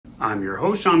I'm your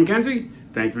host, Sean McKenzie.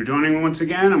 Thank you for joining me once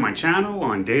again on my channel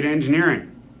on data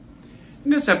engineering.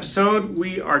 In this episode,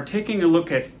 we are taking a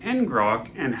look at ngrok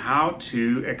and how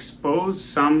to expose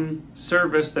some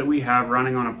service that we have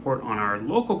running on a port on our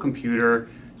local computer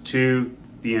to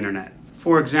the internet.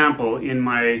 For example, in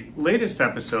my latest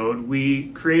episode,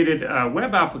 we created a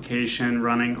web application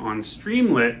running on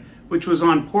Streamlit, which was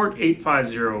on port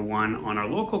 8501 on our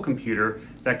local computer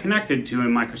that connected to a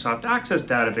Microsoft Access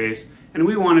database, and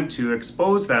we wanted to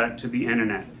expose that to the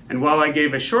internet. And while I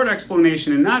gave a short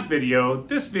explanation in that video,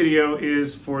 this video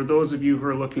is for those of you who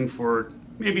are looking for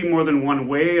maybe more than one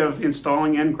way of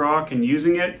installing ngrok and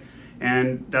using it.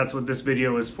 And that's what this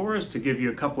video is for, is to give you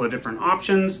a couple of different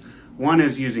options. One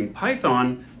is using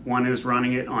Python, one is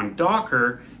running it on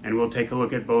Docker, and we'll take a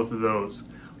look at both of those.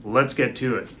 Let's get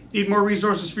to it. Need more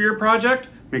resources for your project?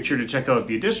 Make sure to check out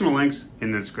the additional links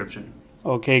in the description.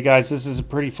 Okay guys, this is a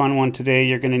pretty fun one today.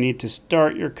 You're going to need to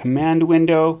start your command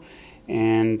window,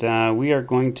 and we are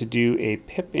going to do a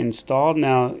pip install.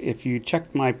 Now, if you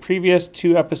checked my previous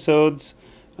two episodes,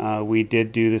 we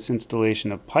did do this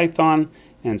installation of Python,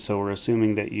 and so we're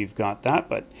assuming that you've got that,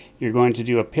 but you're going to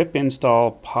do a pip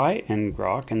install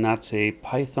pyngrok, and that's a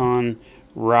Python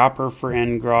wrapper for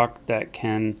ngrok that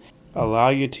can allow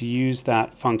you to use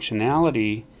that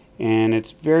functionality, and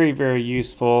it's very, very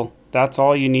useful. That's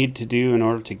all you need to do in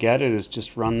order to get it, is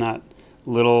just run that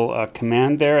little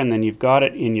command there, and then you've got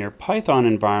it in your Python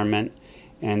environment,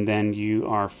 and then you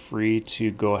are free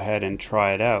to go ahead and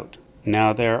try it out.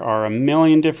 Now, there are a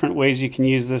million different ways you can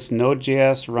use this.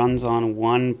 NodeJS runs on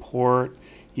one port,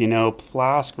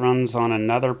 Flask runs on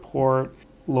another port,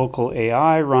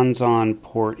 LocalAI runs on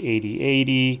port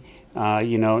 8080.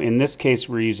 In this case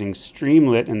we're using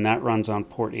Streamlit, and that runs on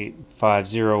port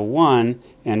 8501.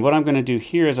 And what I'm going to do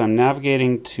here is I'm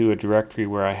navigating to a directory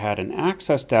where I had an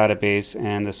Access database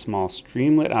and a small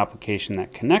Streamlit application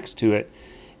that connects to it.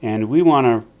 And we want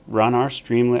to run our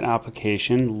Streamlit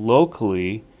application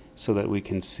locally so that we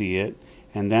can see it.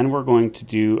 And then we're going to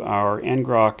do our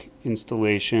ngrok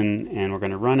installation, and we're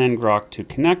going to run ngrok to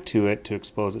connect to it to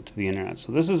expose it to the internet.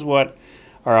 So this is what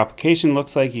our application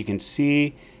looks like. You can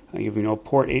see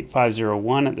port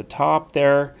 8501 at the top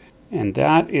there, and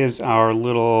that is our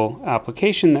little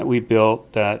application that we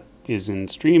built that is in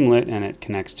Streamlit, and it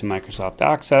connects to Microsoft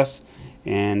Access.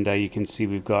 And you can see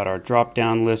we've got our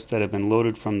drop-down lists that have been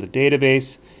loaded from the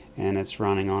database, and it's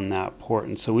running on that port.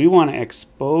 And so we want to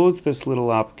expose this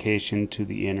little application to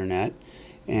the internet,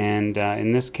 and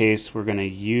in this case we're going to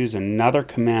use another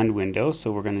command window,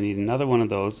 so we're going to need another one of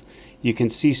those. You can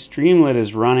see Streamlit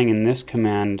is running in this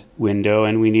command window,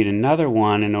 and we need another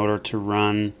one in order to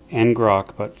run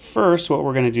ngrok. But first, what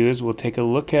we're going to do is we'll take a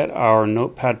look at our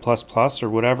Notepad++ or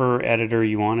whatever editor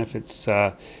you want. If it's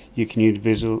you can use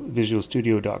Visual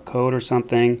Studio.code or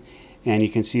something, and you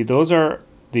can see those are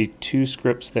the two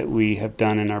scripts that we have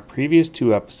done in our previous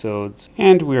two episodes,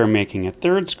 and we are making a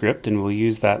third script, and we'll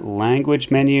use that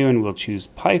language menu, and we'll choose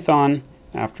Python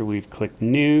after we've clicked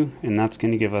new, and that's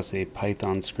going to give us a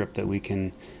Python script that we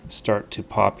can start to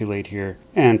populate here.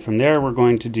 And from there we're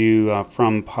going to do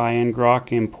from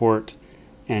pyngrok import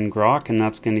ngrok, and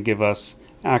that's going to give us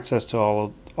access to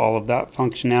all of that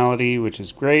functionality, which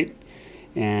is great.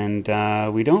 And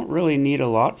we don't really need a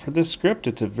lot for this script.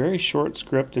 It's a very short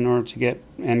script in order to get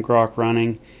ngrok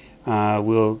running.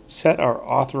 We'll set our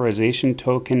authorization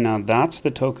token. Now, that's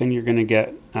the token you're going to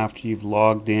get after you've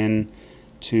logged in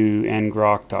to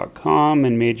ngrok.com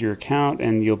and made your account,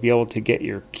 and you'll be able to get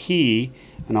your key,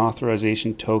 an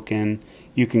authorization token.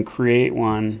 You can create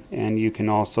one, and you can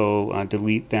also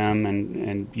delete them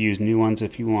and use new ones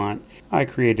if you want. I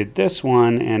created this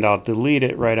one, and I'll delete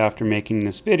it right after making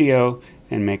this video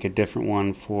and make a different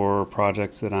one for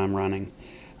projects that I'm running.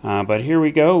 But here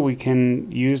we go. We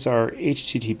can use our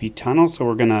HTTP tunnel, so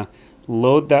we're going to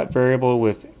load that variable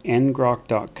with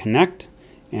ngrok.connect,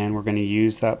 and we're going to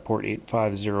use that port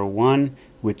 8501,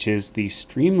 which is the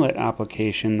Streamlit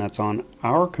application that's on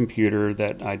our computer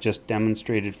that I just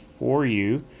demonstrated for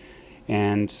you.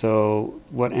 And so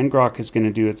what ngrok is going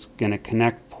to do, it's going to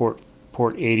connect port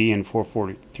 80 and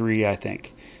 443, I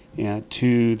think,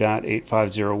 to that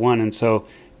 8501. And so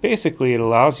basically it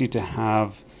allows you to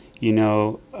have an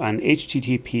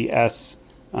HTTPS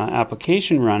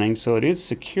application running, so it is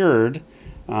secured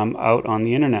out on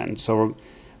the internet. And so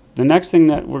the next thing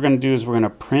that we're going to do is we're going to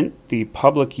print the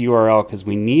public URL, because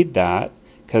we need that,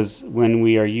 because when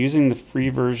we are using the free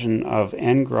version of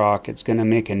ngrok, it's going to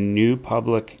make a new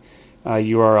public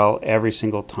URL every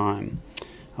single time.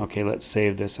 Okay, let's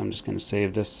save this. I'm just going to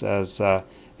save this as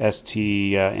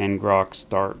ngrok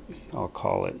start, I'll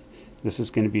call it. This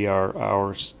is going to be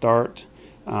our start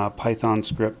Python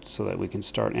script so that we can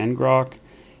start ngrok.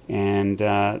 And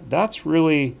that's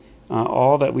really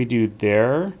all that we do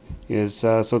there. Is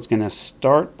so it's going to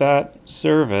start that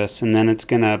service, and then it's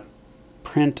going to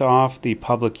print off the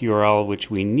public URL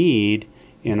which we need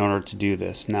in order to do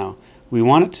this. Now we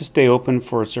want it to stay open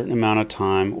for a certain amount of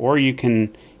time, or you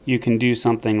can do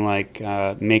something like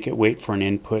make it wait for an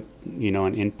input,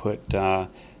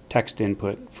 text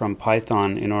input from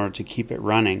Python in order to keep it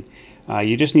running.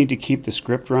 You just need to keep the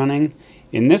script running.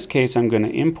 In this case, I'm going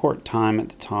to import time at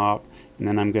the top, and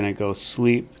then I'm going to go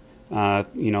sleep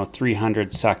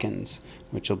 300 seconds,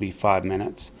 which will be 5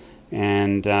 minutes,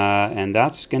 and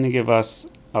that's going to give us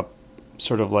a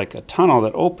sort of like a tunnel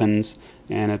that opens,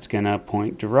 and it's going to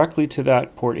point directly to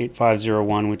that port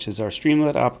 8501, which is our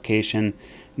Streamlit application.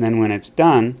 And then when it's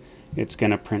done, it's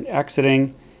going to print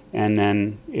exiting, and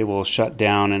then it will shut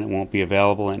down and it won't be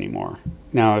available anymore.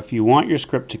 Now if you want your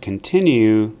script to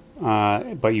continue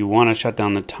but you want to shut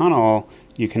down the tunnel,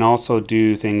 you can also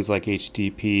do things like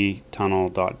http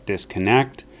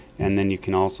tunnel.disconnect, and then you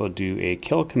can also do a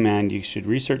kill command. You should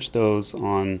research those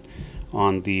on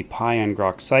the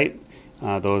PyNgrok site.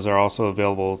 Those are also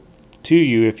available to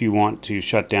you if you want to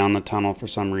shut down the tunnel for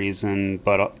some reason,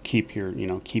 but keep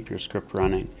your script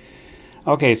running.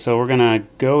 Okay, so we're gonna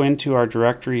go into our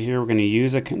directory here. We're gonna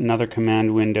use another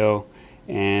command window,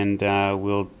 and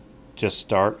we'll just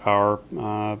start our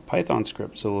Python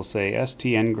script. So we'll say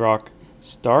st-ngrok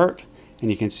start, and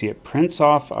you can see it prints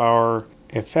off our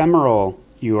ephemeral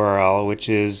URL, which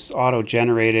is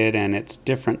auto-generated, and it's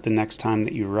different the next time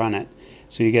that you run it.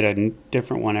 So you get a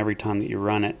different one every time that you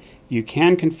run it. You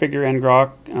can configure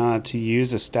ngrok to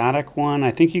use a static one. I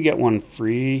think you get one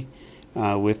free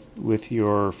with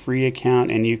your free account,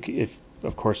 and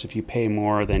of course if you pay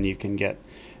more, then you can get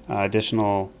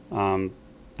additional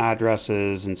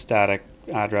addresses and static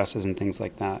addresses and things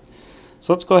like that.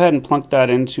 So let's go ahead and plunk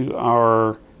that into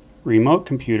our remote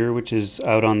computer, which is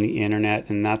out on the internet,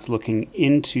 and that's looking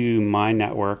into my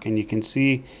network. And you can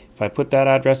see if I put that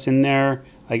address in there,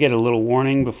 I get a little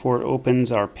warning before it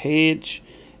opens our page,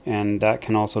 and that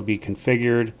can also be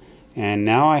configured. And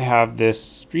now I have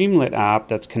this Streamlit app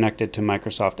that's connected to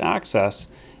Microsoft Access,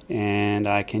 and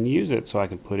I can use it. So I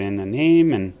can put in a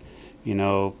name and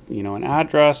an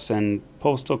address and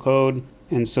postal code,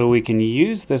 and so we can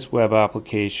use this web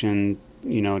application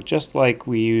just like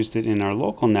we used it in our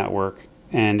local network.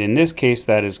 And in this case,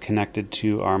 that is connected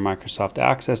to our Microsoft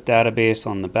Access database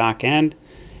on the back end,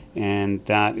 and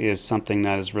that is something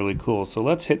that is really cool. So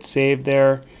let's hit save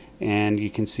there, and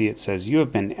you can see it says you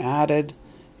have been added,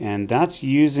 and that's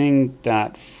using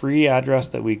that free address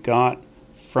that we got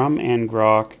from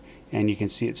ngrok. And you can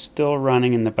see it's still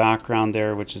running in the background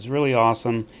there, which is really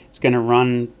awesome. It's going to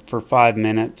run for 5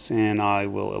 minutes, and I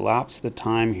will elapse the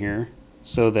time here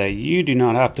so that you do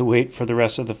not have to wait for the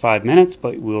rest of the 5 minutes.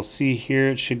 But we'll see here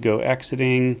it should go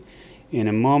exiting in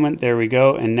a moment. There we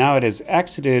go. And now it has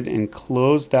exited and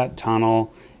closed that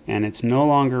tunnel, and it's no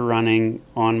longer running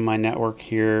on my network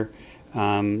here.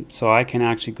 So I can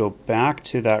actually go back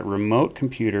to that remote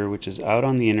computer, which is out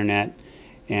on the internet,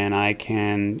 and I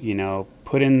can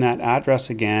put in that address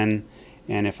again,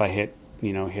 and if I hit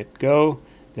go,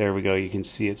 there we go. You can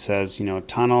see it says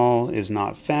tunnel is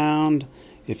not found.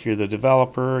 If you're the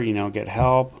developer, get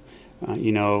help.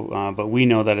 But we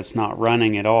know that it's not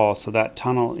running at all, so that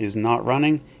tunnel is not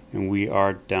running, and we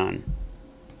are done.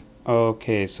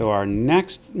 Okay, so our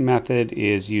next method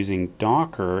is using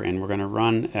Docker, and we're going to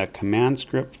run a command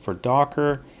script for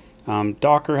Docker.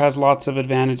 Docker has lots of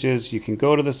advantages. You can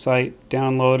go to the site,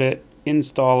 download it,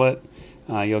 install it.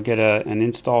 You'll get an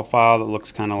install file that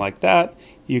looks kind of like that.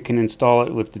 You can install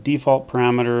it with the default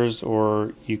parameters,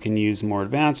 or you can use more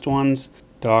advanced ones.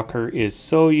 Docker is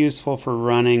so useful for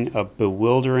running a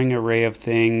bewildering array of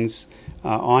things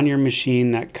on your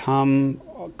machine that come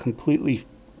completely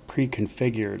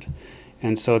pre-configured.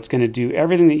 And so it's going to do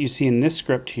everything that you see in this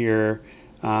script here,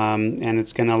 and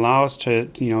it's going to allow us to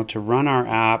run our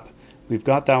app. We've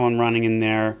got that one running in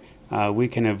there. We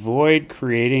can avoid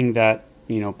creating that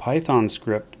Python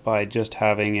script by just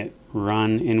having it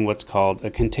run in what's called a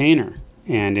container.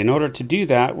 And in order to do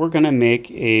that, we're going to make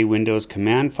a Windows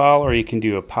command file, or you can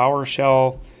do a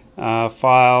PowerShell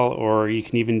file, or you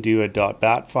can even do a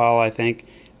 .bat file, I think.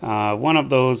 One of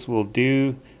those will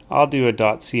do. I'll do a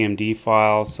 .cmd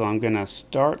file, so I'm going to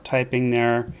start typing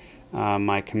there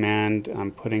my command.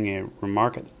 I'm putting a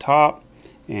remark at the top,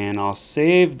 and I'll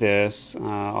save this.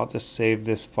 I'll just save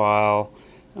this file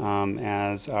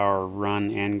as our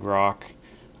run ngrok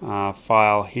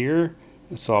file here.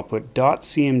 So I'll put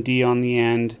 .cmd on the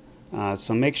end.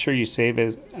 So make sure you save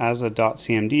it as a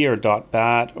 .cmd or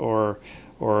 .bat or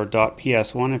or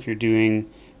 .ps1 if you're doing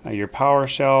your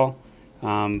PowerShell.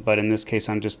 But in this case,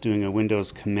 I'm just doing a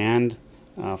Windows command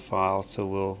file,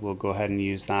 so we'll go ahead and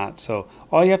use that. So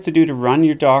all you have to do to run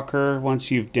your Docker once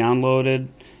you've downloaded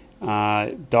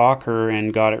Docker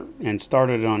and got it and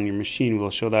started it on your machine, we'll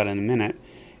show that in a minute,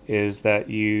 is that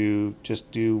you just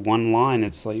do one line.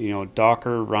 It's like,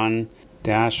 Docker run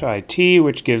 -it,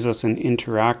 which gives us an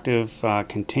interactive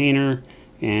container,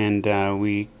 and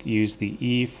we use the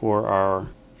E for our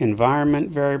environment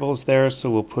variables there. So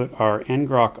we'll put our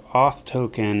ngrok auth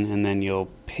token, and then you'll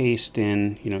paste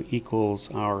in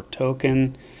equals our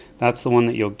token. That's the one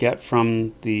that you'll get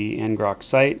from the ngrok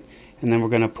site, and then we're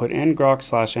going to put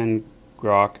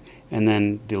ngrok/ngrok and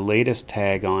then the latest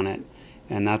tag on it,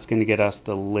 and that's going to get us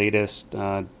the latest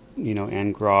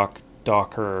ngrok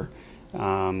Docker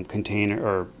container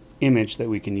or image that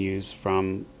we can use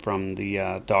from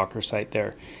the Docker site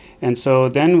there. And so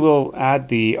then we'll add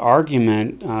the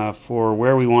argument for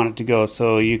where we want it to go.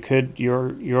 So you could,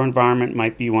 your environment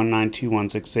might be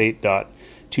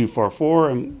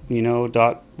 192.168.244,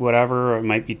 dot whatever, or it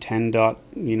might be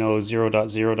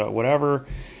 10.0.0 dot whatever,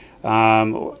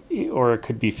 or it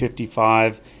could be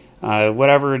 55,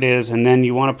 whatever it is. And then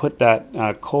you want to put that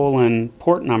colon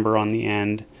port number on the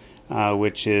end,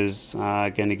 which is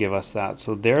going to give us that.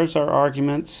 So there's our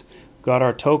arguments. We've got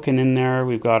our token in there.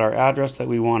 We've got our address that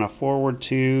we want to forward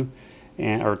to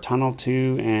or tunnel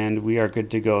to, and we are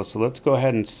good to go. So let's go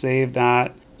ahead and save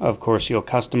that. Of course, you'll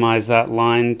customize that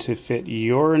line to fit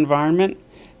your environment,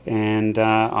 and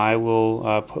I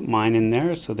will put mine in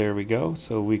there. So there we go.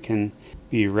 So we can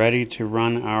be ready to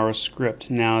run our script.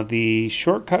 Now the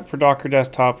shortcut for Docker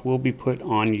Desktop will be put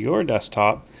on your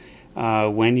desktop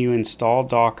when you install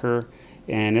Docker,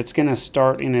 and it's going to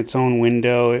start in its own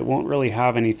window. It won't really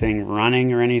have anything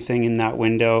running or anything in that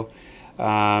window,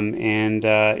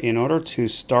 in order to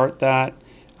start that,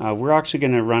 we're actually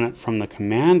going to run it from the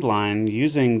command line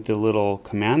using the little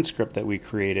command script that we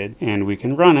created, and we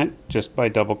can run it just by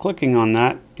double clicking on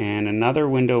that, and another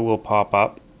window will pop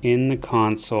up in the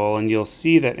console, and you'll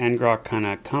see that ngrok kind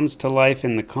of comes to life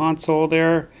in the console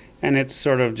there, and it's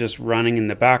sort of just running in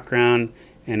the background.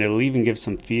 And it'll even give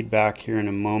some feedback here in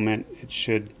a moment. It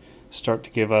should start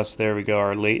to give us, there we go,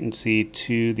 our latency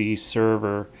to the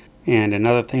server. And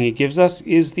another thing it gives us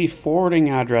is the forwarding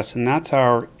address, and that's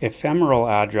our ephemeral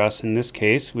address in this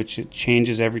case, which it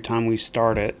changes every time we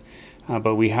start it.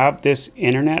 But we have this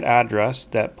internet address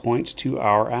that points to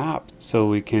our app. So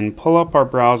we can pull up our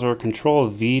browser, Control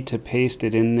V to paste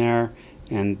it in there,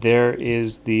 and there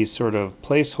is the sort of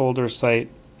placeholder site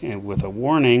with a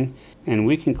warning. And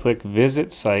we can click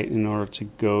visit site in order to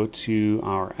go to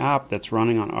our app that's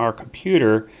running on our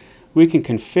computer. We can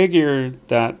configure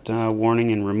that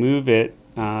warning and remove it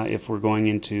if we're going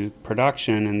into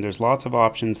production, and there's lots of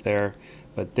options there.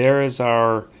 But there is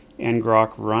our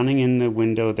ngrok running in the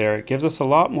window there. It gives us a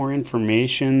lot more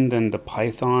information than the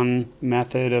Python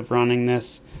method of running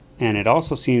this, and it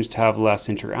also seems to have less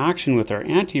interaction with our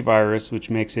antivirus, which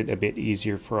makes it a bit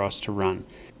easier for us to run.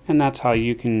 And that's how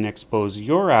you can expose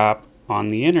your app on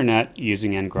the internet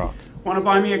using ngrok. Want to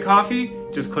buy me a coffee?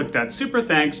 Just click that super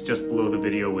thanks just below the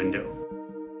video window.